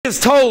is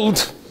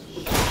told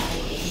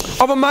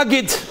of a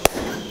Maggid.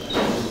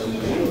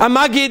 A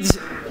Maggid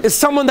is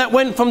someone that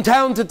went from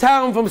town to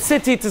town, from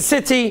city to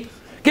city,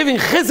 giving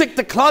chizik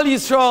to Klal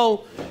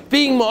Yisrael,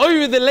 being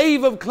ma'oyer the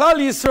leiv of Klal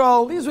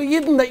Yisrael. These were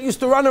Yidden that used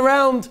to run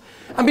around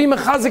and be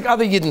mechazik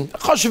other Yidden.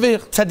 Choshvei,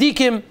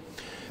 tzaddikim,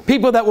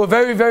 people that were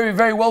very, very,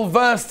 very well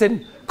versed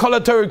in Kol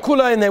HaTorah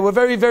Kula, and they were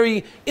very,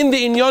 very in the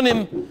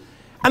inyonim.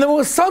 And there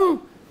was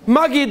some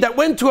Maggid that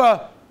went to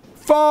a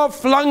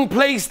far-flung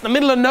place in the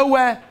middle of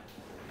nowhere,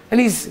 and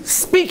he's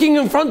speaking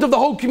in front of the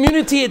whole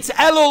community. It's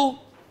Elul.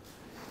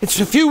 It's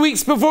a few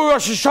weeks before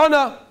Rosh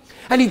Hashanah,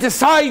 and he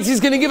decides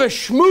he's going to give a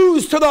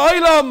shmooze to the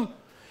Olam.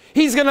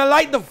 He's going to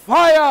light the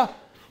fire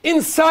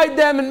inside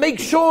them and make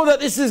sure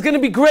that this is going to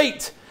be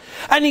great.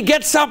 And he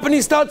gets up and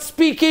he starts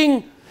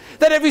speaking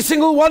that every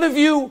single one of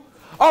you,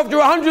 after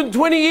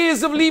 120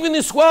 years of leaving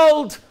this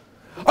world,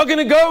 are going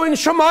to go in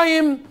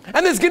Shamayim,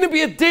 and there's going to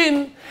be a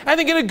din, and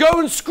they're going to go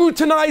and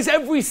scrutinize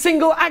every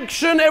single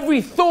action,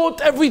 every thought,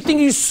 everything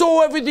you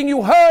saw, everything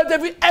you heard,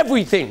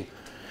 everything.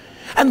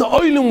 And the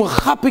Olim were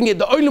chapping it,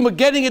 the Olim were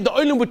getting it, the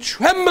Olim were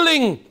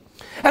trembling.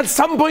 At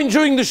some point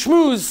during the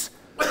shmooze,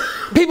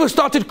 people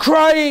started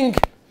crying.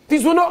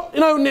 These were not,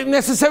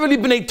 necessarily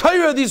B'nai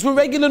Torah, these were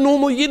regular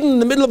normal Yidden in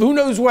the middle of who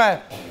knows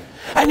where.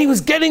 And he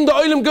was getting the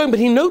Olim going, but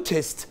he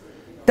noticed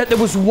that there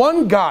was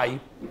one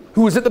guy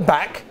who was at the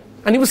back,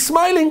 and he was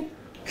smiling.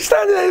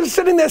 He was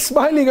sitting there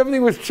smiling,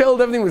 everything was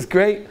chilled, everything was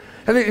great.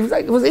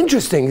 It was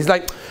interesting. He's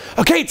like,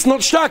 okay, it's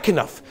not stark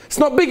enough, it's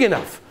not big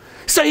enough.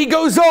 So he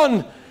goes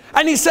on,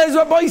 and he says,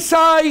 Rabbi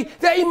Sai,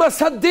 Ve'imas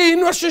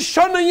Hadin, Rosh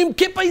Hashanah, Yom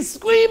Kippur, he's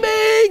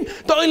screaming.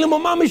 The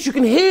Olam Mamish, you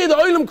can hear the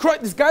Olam cry.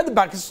 This guy at the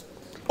back is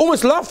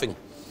almost laughing.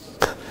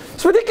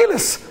 It's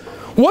ridiculous.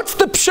 What's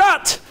the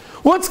pshat?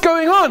 What's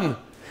going on?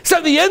 So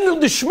at the end of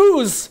the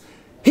shmooze,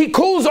 he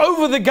calls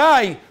over the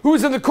guy who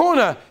was in the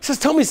corner. He says,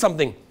 tell me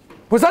something.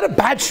 Was that a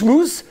bad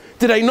shmooze?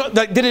 Did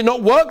it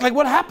not work? Like,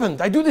 what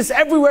happened? I do this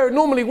everywhere, it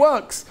normally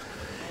works.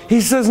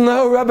 He says,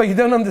 no, Rabbi, you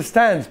don't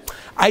understand.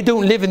 I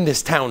don't live in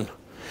this town.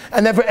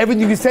 And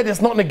everything you said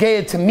is not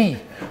negated to me.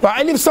 But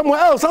I live somewhere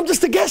else. I'm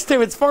just a guest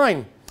here. It's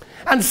fine.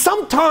 And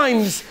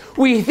sometimes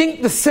we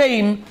think the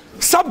same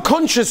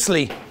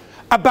subconsciously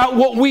about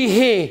what we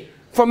hear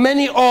from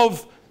many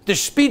of the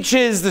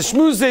speeches, the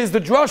shmoozes, the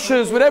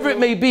drushes, whatever it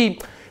may be.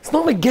 It's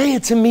not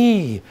negated to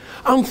me.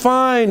 I'm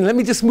fine. Let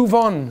me just move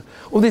on.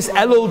 All this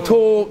Elul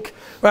talk,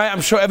 right?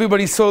 I'm sure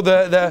everybody saw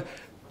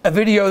a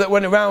video that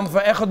went around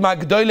for Echad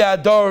Ma'gdolei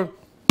Ador.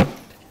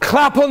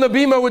 Clap on the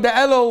bima with the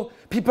Elul.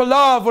 People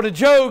laugh, what a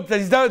joke, that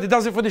he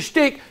does it for the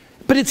shtick.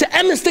 But it's an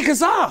emes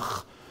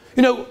tikazach.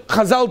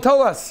 Chazal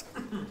tell us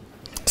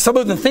some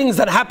of the things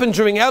that happen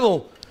during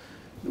Elul,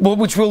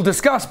 which we'll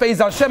discuss, Be'ez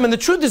Hashem. And the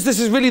truth is, this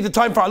is really the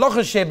time for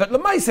halacha share, but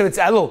l'maisa it's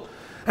Elul.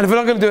 And if we're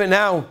not going to do it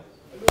now,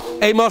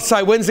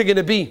 Masai, when's it going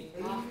to be?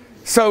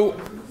 So,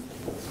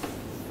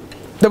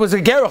 there was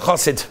a Gera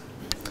Chassid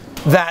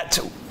that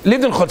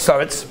lived in Chutz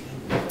La'aretz,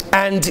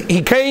 and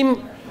he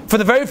came for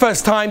the very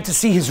first time to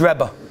see his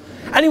Rebbe.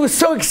 And he was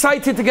so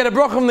excited to get a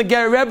bracha from the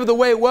Ger Rebbe. The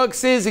way it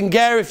works is, in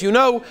Ger, if you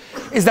know,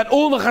 is that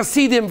all the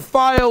Hasidim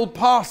file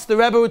past the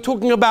Rebbe. We're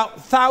talking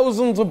about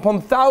thousands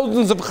upon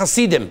thousands of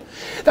Hasidim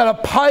that are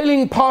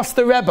piling past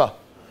the Rebbe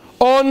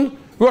on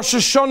Rosh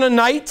Hashanah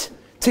night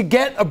to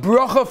get a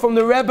bracha from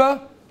the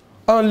Rebbe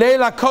on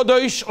Leila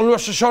Kadosh on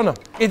Rosh Hashanah.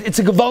 It's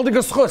a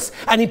gewaldige schus.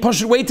 And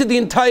he waited the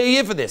entire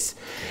year for this.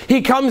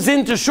 He comes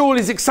into shul,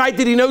 he's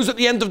excited, he knows at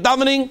the end of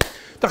davening,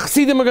 the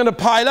Chassidim are going to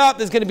pile up,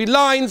 there's going to be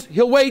lines,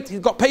 he'll wait, he's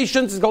got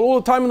patience, he's got all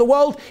the time in the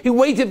world. He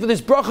waited for this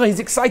bracha, he's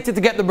excited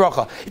to get the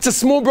bracha. It's a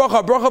small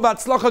bracha,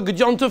 v'atzlacha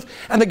g'jontov,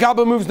 and the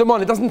Gabba moves them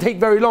on. It doesn't take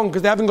very long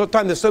because they haven't got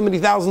time, there's so many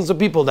thousands of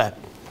people there.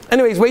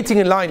 Anyway, he's waiting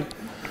in line.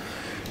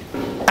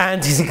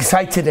 And he's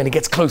excited, and it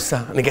gets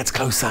closer, and it gets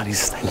closer, and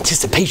his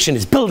anticipation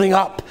is building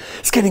up.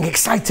 It's getting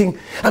exciting.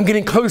 I'm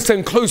getting closer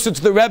and closer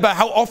to the Rebbe.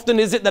 How often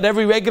is it that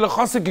every regular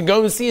chassid can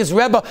go and see his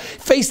Rebbe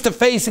face to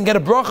face and get a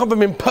bracha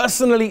from him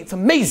personally? It's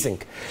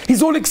amazing.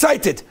 He's all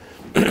excited.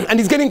 And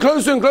he's getting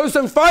closer and closer,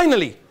 and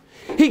finally,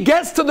 he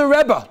gets to the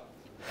Rebbe.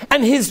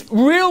 And his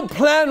real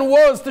plan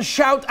was to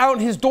shout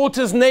out his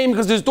daughter's name,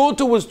 because his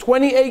daughter was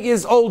 28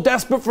 years old,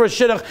 desperate for a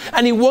shidduch,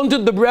 and he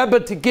wanted the Rebbe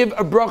to give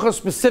a bracha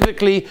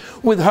specifically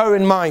with her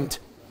in mind.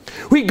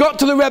 We got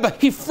to the Rebbe,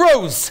 he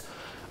froze.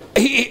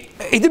 He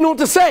didn't know what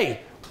to say.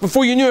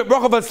 Before you knew it,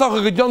 bracha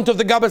v'atzlacha g'jontov,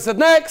 the Gabba said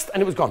next,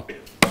 and it was gone. He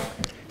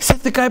said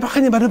to the guy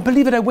behind him, I don't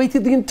believe it, I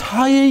waited the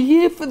entire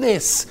year for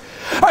this.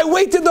 I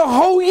waited the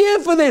whole year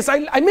for this.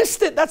 I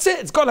missed it, that's it,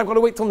 it's gone, I've got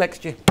to wait till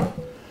next year.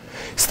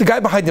 So the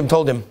guy behind him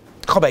told him,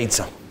 I'll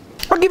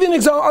give you an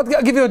example, I'll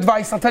give you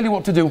advice, I'll tell you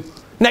what to do.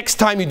 Next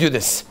time you do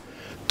this,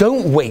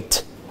 don't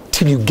wait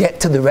till you get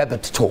to the Rebbe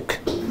to talk.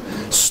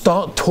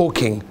 Start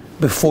talking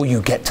before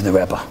you get to the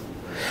Rebbe.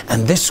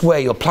 And this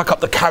way you'll pluck up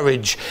the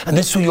courage, and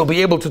this way you'll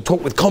be able to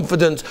talk with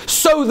confidence,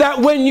 so that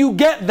when you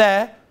get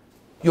there,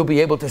 you'll be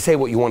able to say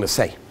what you want to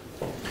say.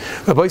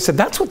 Rabbi said,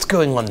 that's what's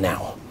going on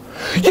now.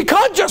 You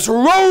can't just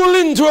roll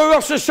into a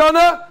Rosh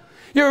Hashanah.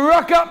 You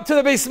rock up to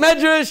the Beis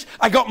Medrash.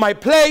 I got my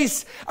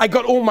place. I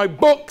got all my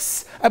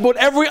books. I bought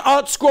every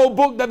art scroll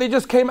book that they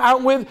just came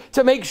out with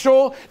to make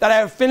sure that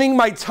I am filling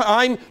my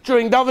time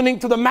during davening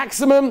to the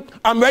maximum.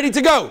 I'm ready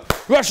to go.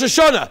 Rosh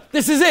Hashanah.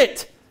 This is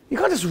it. You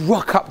can't just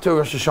rock up to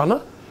Rosh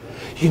Hashanah.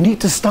 You need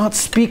to start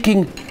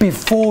speaking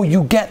before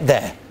you get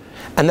there.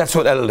 And that's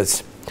what Elul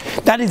is.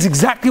 That is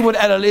exactly what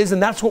Elul is,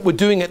 and that's what we're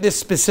doing at this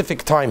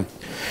specific time.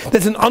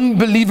 There's an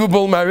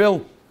unbelievable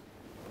Maril.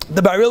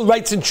 The Maril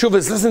writes in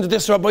Tshuvas, listen to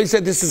this, Rabbi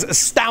said, this is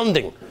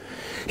astounding.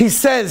 He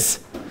says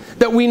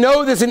that we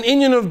know there's an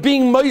inyan of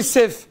being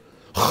Moisef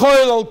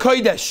Choil al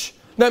Kodesh.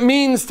 That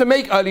means to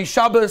make early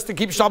Shabbos, to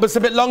keep Shabbos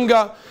a bit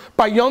longer.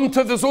 By Yom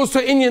Tov, there's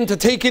also inyan to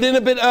take it in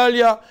a bit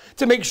earlier,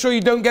 to make sure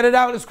you don't get it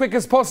out as quick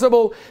as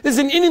possible. There's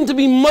an inyan to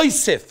be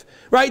Moisef,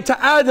 right?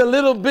 To add a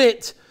little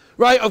bit,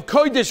 right, of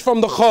Kodesh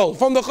from the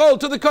Chol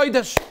to the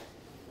Kodesh.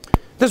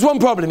 There's one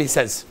problem, he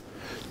says.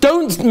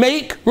 Don't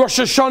make Rosh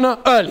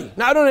Hashanah early.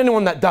 Now, I don't know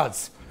anyone that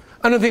does.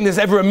 I don't think there's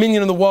ever a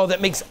minion in the world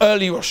that makes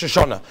early Rosh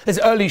Hashanah. There's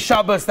early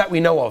Shabbos that we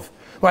know of,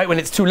 right? When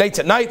it's too late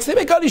at night, they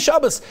make early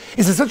Shabbos.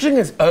 Is there such a thing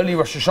as early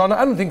Rosh Hashanah?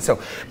 I don't think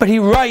so. But he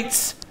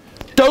writes,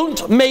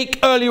 don't make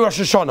early Rosh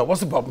Hashanah.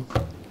 What's the problem?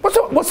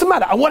 What's the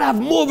matter? I want to have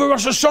more of a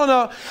Rosh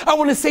Hashanah. I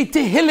want to say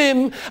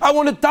Tehillim. I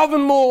want to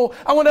daven more.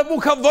 I want to have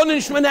more Kavon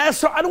and Shemana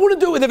Esrei. I don't want to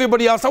do it with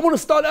everybody else. I want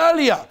to start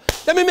earlier.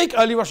 Let me make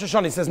early Rosh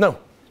Hashanah. He says, no.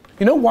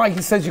 You know why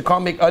he says you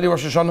can't make early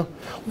Rosh Hashanah?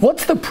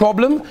 What's the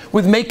problem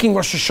with making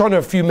Rosh Hashanah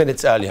a few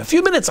minutes earlier? A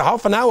few minutes, a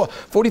half an hour,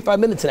 45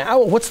 minutes, an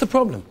hour. What's the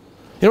problem?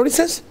 You know what he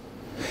says?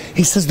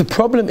 He says the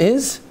problem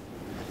is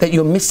that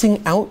you're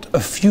missing out a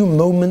few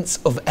moments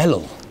of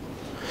Elul.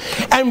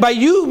 And by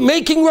you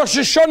making Rosh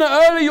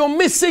Hashanah early, you're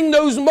missing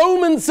those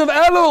moments of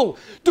Elul.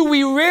 Do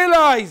we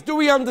realize, do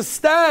we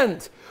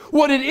understand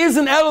what it is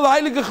in Elul?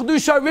 The Heilige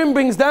Chedusha Arim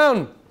brings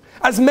down,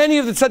 as many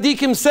of the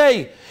tzaddikim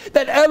say,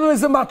 that Elul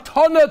is a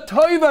matana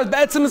toiva,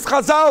 be'etzem is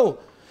chazal.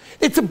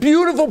 It's a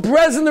beautiful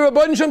present. The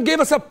Rebbeinu Shem gave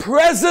us a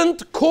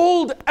present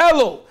called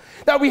Elul,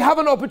 that we have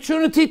an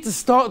opportunity to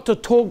start to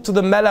talk to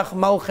the Melech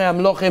Malchei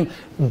Hamlochim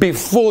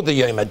before the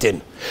Yom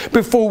Adin,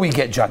 before we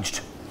get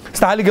judged. So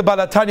the Heilige Baal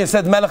HaTanya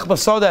said, Melech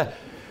Basoda,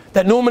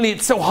 that normally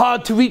it's so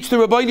hard to reach the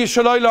Rebbeinu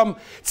Shalom,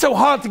 it's so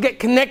hard to get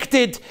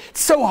connected,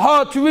 it's so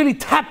hard to really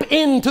tap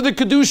into the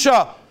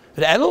Kedusha.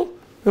 But Elul,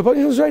 the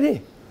Rebbeinu was right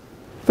here.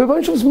 The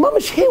Rebbeinu was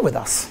mamish here with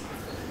us.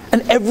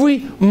 And every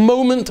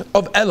moment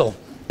of Elul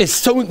is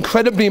so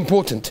incredibly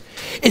important,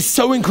 is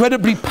so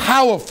incredibly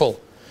powerful,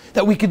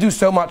 that we could do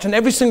so much. And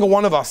every single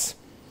one of us,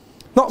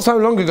 not so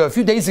long ago, a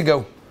few days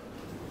ago,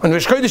 when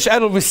Rosh Chodesh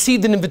Elul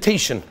received an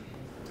invitation,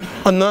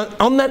 on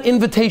that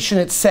invitation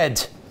it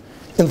said,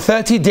 in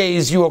 30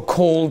 days you are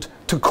called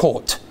to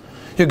court.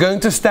 You're going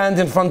to stand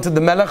in front of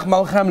the Melech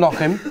Malchei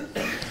Hamlochim,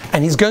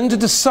 and he's going to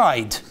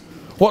decide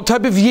what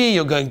type of year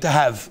you're going to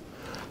have,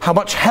 how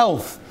much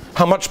health,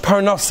 how much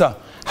parnasa,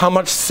 how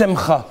much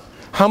simcha,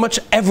 how much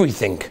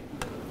everything.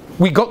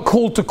 We got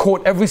called to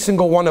court, every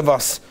single one of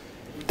us,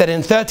 that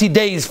in 30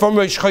 days from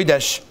Rosh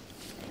Chodesh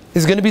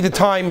is going to be the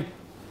time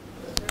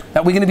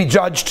that we're going to be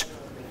judged.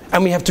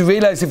 And we have to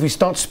realize if we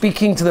start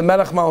speaking to the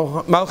Melech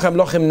Malchei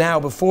Hamlochim now,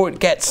 before it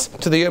gets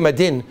to the Yom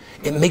Adin,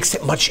 it makes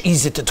it much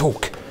easier to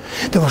talk.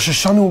 The Rosh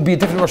Hashanah will be a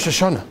different Rosh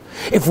Hashanah.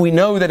 If we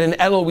know that in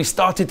Elul we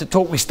started to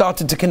talk, we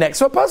started to connect.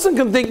 So a person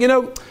can think,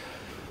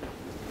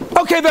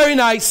 okay, very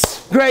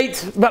nice,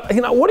 great, but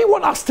what do you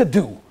want us to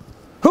do?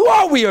 Who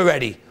are we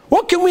already?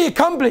 What can we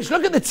accomplish?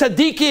 Look at the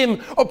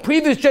tzaddikim of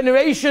previous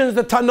generations,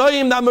 the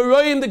Tanoim, the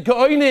Amoraim, the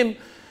Geonim,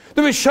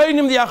 the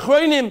Rishonim, the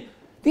Achronim.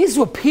 These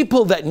were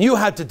people that knew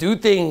how to do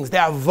things.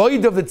 The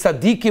avoid of the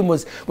tzaddikim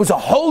was a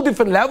whole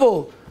different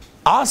level.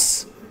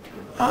 Us?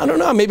 I don't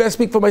know, maybe I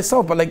speak for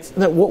myself, but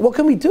what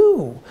can we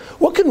do?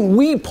 What can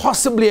we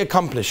possibly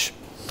accomplish?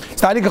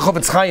 So Heilige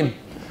Chofetz Chaim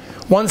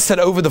once said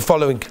over the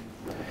following.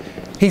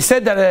 He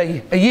said that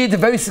a Yid, a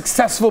very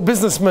successful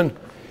businessman,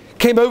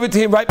 came over to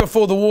him right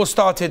before the war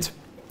started,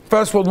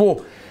 First World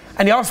War,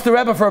 and he asked the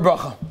Rebbe for a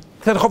bracha.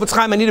 He said, Chofetz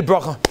Chaim, I need a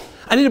bracha.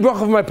 I need a bracha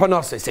for my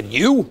parnasa. He said,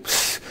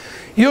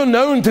 you're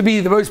known to be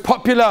the most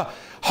popular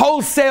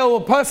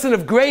wholesale person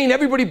of grain.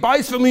 Everybody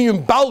buys from you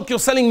in bulk. You're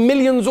selling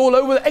millions all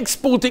over,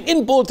 exporting,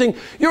 importing.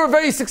 You're a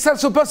very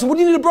successful person. What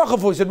do you need a bracha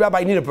for? He said, Rabbi,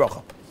 I need a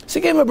bracha. So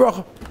he gave him a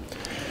bracha.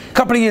 A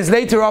couple of years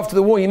later, after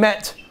the war, he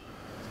met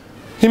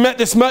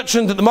this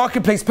merchant at the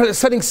marketplace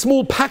selling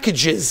small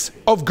packages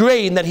of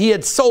grain that he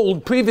had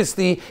sold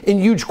previously in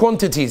huge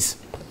quantities.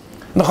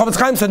 And the Chofetz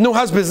Chaim said, no,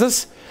 how's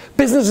business?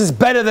 Business is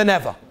better than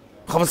ever.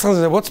 Chofetz Chaim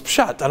said, what's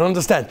pshat? I don't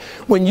understand.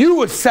 When you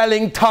were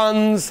selling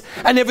tons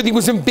and everything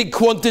was in big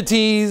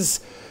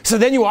quantities, so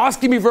then you were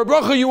asking me for a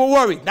bracha, you were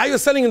worried. Now you're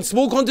selling in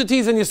small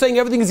quantities and you're saying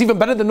everything is even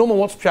better than normal.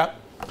 What's pshat?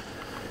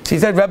 So he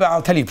said, Rebbe,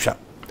 I'll tell you pshat.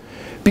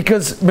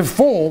 Because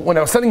before, when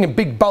I was selling in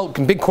big bulk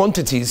and big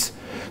quantities,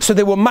 so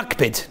they were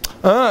makpid.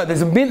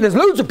 There's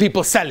loads of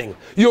people selling.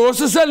 You're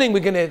also selling.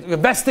 We're going to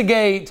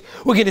investigate.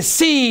 We're going to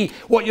see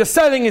what you're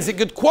selling. Is it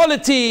good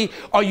quality?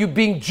 Are you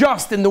being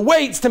just in the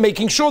weights to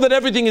making sure that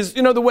everything is,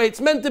 the way it's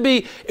meant to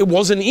be? It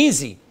wasn't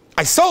easy.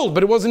 I sold,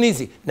 but it wasn't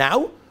easy.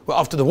 Now, we're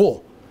after the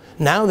war.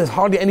 Now there's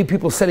hardly any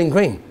people selling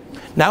grain.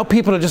 Now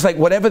people are just like,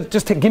 whatever,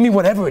 just give me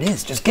whatever it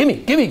is. Just give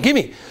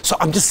me. So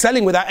I'm just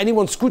selling without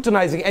anyone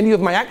scrutinizing any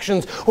of my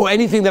actions or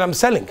anything that I'm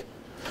selling.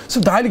 So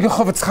the Heilige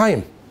Chofetz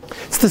Chaim,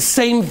 it's the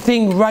same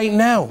thing right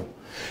now.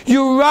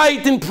 You're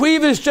right, in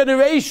previous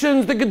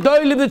generations, the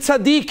Gedolim, the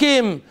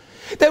Tzaddikim,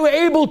 they were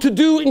able to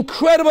do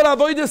incredible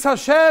Avodas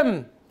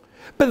Hashem.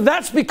 But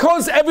that's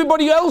because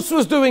everybody else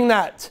was doing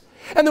that.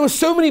 And there were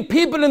so many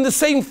people in the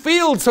same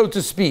field, so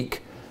to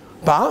speak.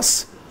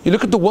 Bas, you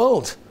look at the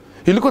world.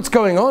 You look what's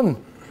going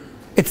on.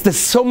 There's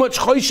so much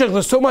choshech,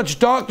 there's so much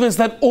darkness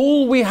that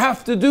all we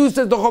have to do,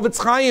 says the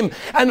Chofetz Chaim,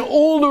 and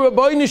all the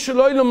Rabbeinu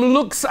Shalom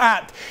looks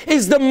at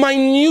is the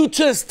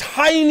minutest,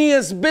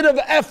 tiniest bit of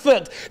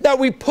effort that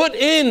we put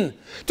in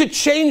to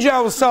change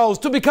ourselves,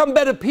 to become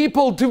better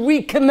people, to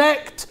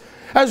reconnect.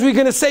 As we're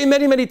going to say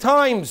many, many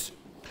times,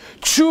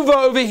 tshuva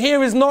over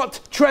here is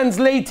not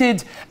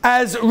translated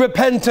as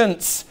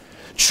repentance.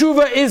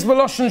 Tshuva is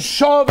Veloshen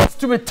Shav,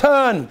 to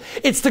return.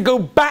 It's to go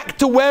back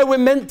to where we're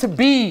meant to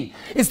be.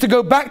 It's to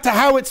go back to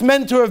how it's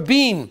meant to have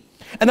been.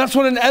 And that's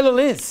what an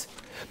Elul is.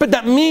 But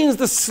that means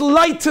the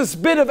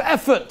slightest bit of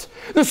effort,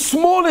 the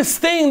smallest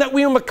thing that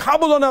we are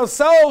makabel on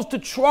ourselves to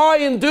try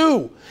and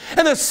do.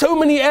 And there's so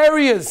many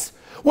areas,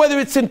 whether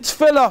it's in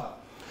tefillah,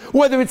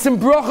 whether it's in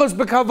brachos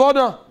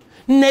b'kavona,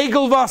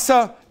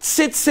 negelvasa,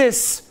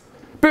 tzitzis,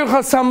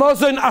 Birchas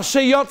Hamazon,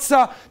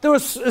 Ashayotza. There are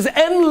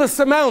endless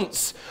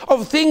amounts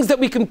of things that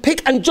we can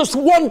pick, and just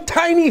one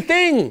tiny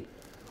thing.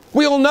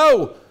 We all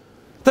know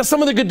that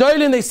some of the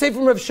Gedolim, they say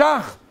from Rav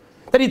Shach,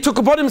 that he took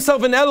upon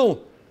himself an Elul,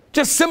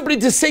 just simply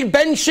to say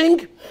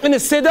benching in a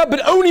Siddur,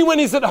 but only when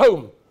he's at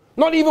home.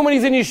 Not even when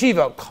he's in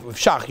yeshiva. Rav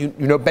Shach, you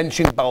know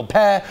benching, Baal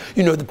Peh,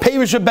 you know the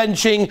Peirush of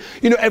benching,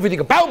 you know everything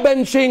about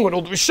benching, what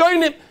all the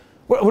Rishonim.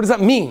 What does that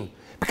mean?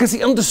 Because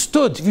he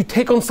understood, if you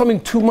take on something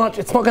too much,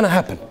 it's not going to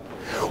happen.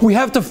 We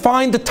have to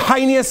find the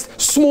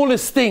tiniest,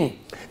 smallest thing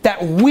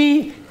that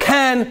we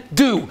can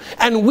do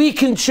and we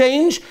can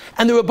change.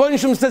 And the Rebbeinu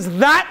Shalom says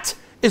that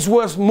is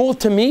worth more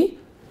to me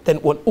than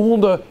what all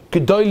the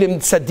Gedolim,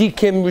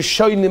 Tzaddikim,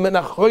 Rishonim and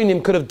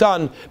Achronim could have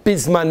done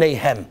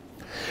bizmanehem.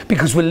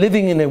 Because we're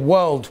living in a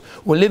world,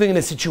 we're living in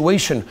a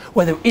situation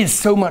where there is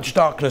so much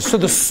darkness. So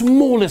the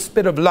smallest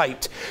bit of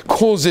light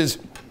causes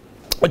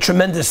a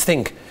tremendous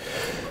thing.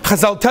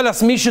 Chazal tell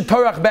us, Misha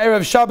Torach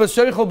be'erev Shabbos,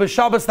 Yochel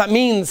b'Shabbos, that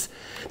means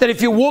that if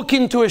you walk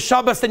into a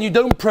Shabbos and you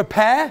don't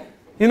prepare,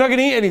 you're not going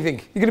to eat anything.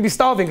 You're going to be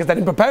starving because they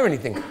didn't prepare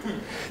anything.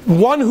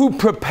 One who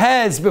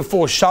prepares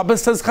before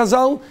Shabbos, says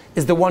Chazal,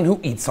 is the one who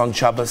eats on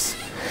Shabbos.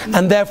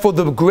 And therefore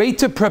the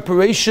greater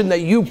preparation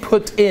that you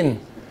put in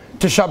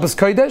to Shabbos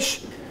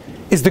Kodesh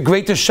is the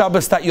greatest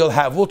Shabbos that you'll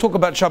have. We'll talk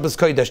about Shabbos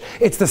Kodesh.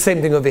 It's the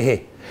same thing over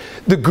here.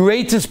 The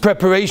greatest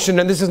preparation,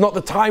 and this is not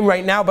the time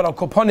right now, but I'll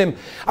call upon him,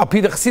 Al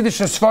Pi the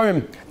Chassidish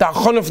Sfarim, the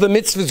achon of the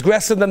mitzvah is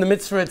greater than the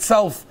mitzvah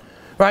itself.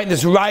 Right?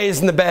 There's rayas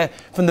in the Be'er,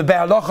 from the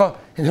Be'er Halacha,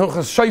 in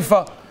Hilchos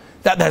Shofar,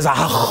 that there's a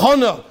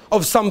hachana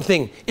of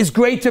something is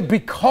greater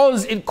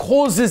because it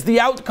causes the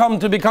outcome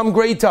to become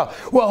greater.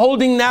 We're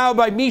holding now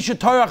by Misha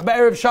Torach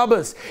Be'erev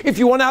Shabbos. If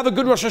you want to have a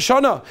good Rosh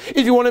Hashanah,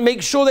 if you want to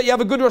make sure that you have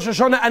a good Rosh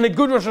Hashanah, and a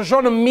good Rosh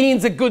Hashanah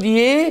means a good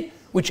year,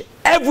 which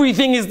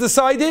everything is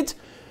decided,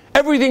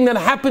 everything that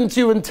happened to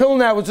you until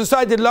now was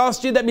decided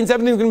last year, that means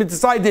everything's going to be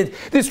decided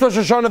this Rosh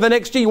Hashanah, the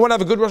next year. You want to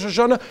have a good Rosh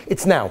Hashanah?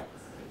 It's now.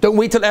 Don't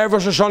wait till Erev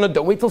Rosh Hashanah,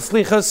 don't wait till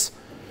Slichas,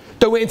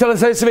 don't wait until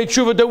Aseret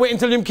Tshuva, don't wait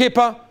until Yom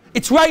Kippur.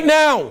 It's right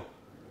now.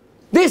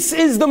 This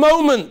is the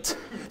moment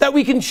that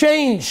we can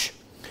change.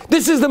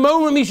 This is the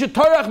moment Misha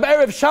Torach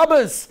Be'erev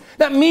Shabbos.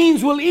 That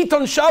means we'll eat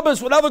on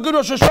Shabbos, we'll have a good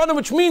Rosh Hashanah,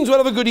 which means we'll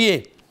have a good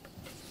year.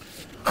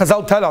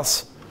 Chazal tell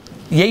us,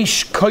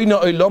 Yesh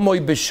koina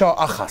olamoi b'sha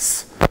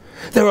achas.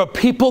 There are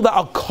people that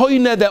are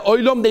koina their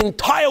olam, the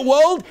entire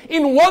world,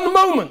 in one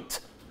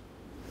moment.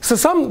 So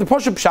the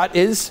Poshup Pshat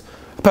is,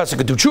 a person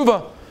could do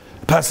tshuva,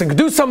 a person could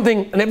do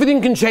something, and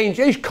everything can change.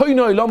 Yesh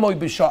koina olamoi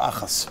b'sha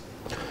achas.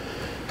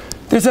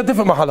 There's a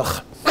different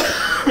mahalach.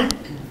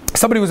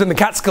 Somebody was in the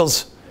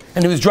Catskills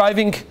and he was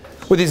driving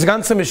with his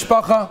ganze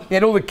mishpacha. He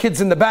had all the kids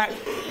in the back.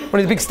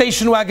 One of these big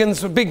station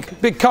wagons, a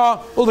big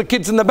car, all the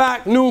kids in the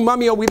back. No,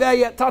 mommy, are we there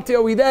yet? Tati,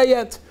 are we there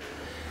yet?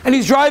 And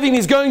he's driving,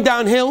 he's going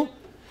downhill,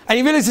 and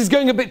he realizes he's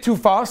going a bit too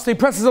fast, so he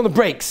presses on the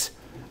brakes.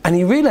 And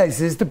he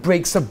realizes the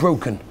brakes are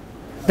broken.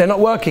 They're not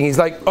working. He's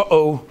like,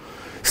 uh-oh,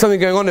 something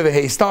going on over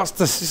here. He starts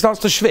to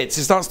schwitz,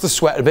 he starts to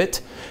sweat a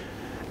bit.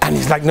 And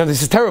he's like, no,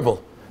 this is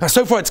terrible. Now,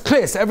 so far it's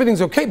clear, so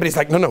everything's okay, but he's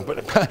like, no,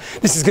 but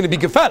this is going to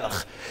be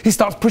gefährlich. He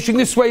starts pushing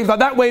this way, like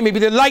that way, maybe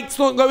the light's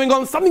not going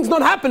on, something's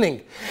not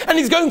happening. And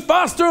he's going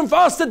faster and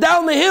faster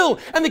down the hill,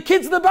 and the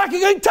kids in the back are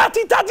going,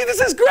 Tati, this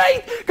is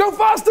great, go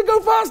faster.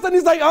 And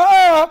he's like,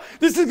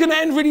 this is going to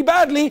end really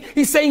badly.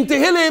 He's saying to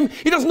Tehillim,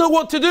 he doesn't know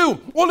what to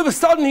do. All of a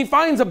sudden he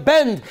finds a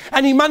bend,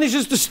 and he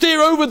manages to steer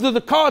over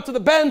the car to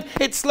the bend.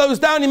 It slows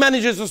down, he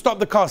manages to stop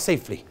the car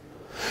safely.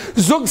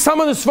 Zug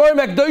some of the Sforim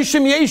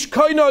Ekdoshim Yesh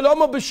Koino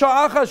Lama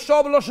B'Sha'acha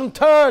Shav Loshen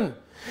Turn.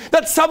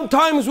 that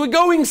sometimes we're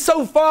going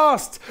so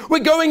fast, we're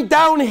going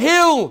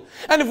downhill.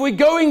 And if we're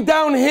going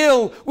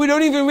downhill, we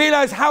don't even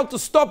realize how to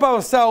stop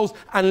ourselves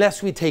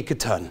unless we take a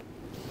turn.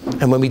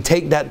 And when we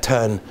take that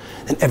turn,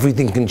 then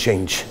everything can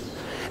change.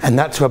 And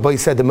that's what Rabbi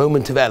said, the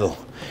moment of Elul.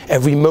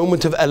 Every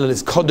moment of Elul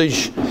is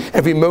Kodesh.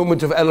 Every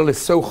moment of Elul is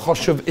so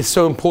choshev, is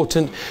so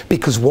important,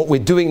 because what we're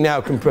doing now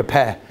can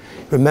prepare.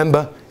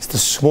 Remember, it's the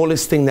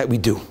smallest thing that we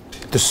do.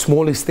 The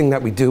smallest thing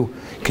that we do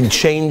can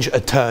change a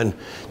turn.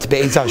 To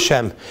Be'ez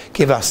Hashem,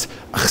 give us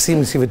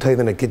Achsim Sivatayv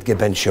and a Gid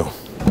Geben Show.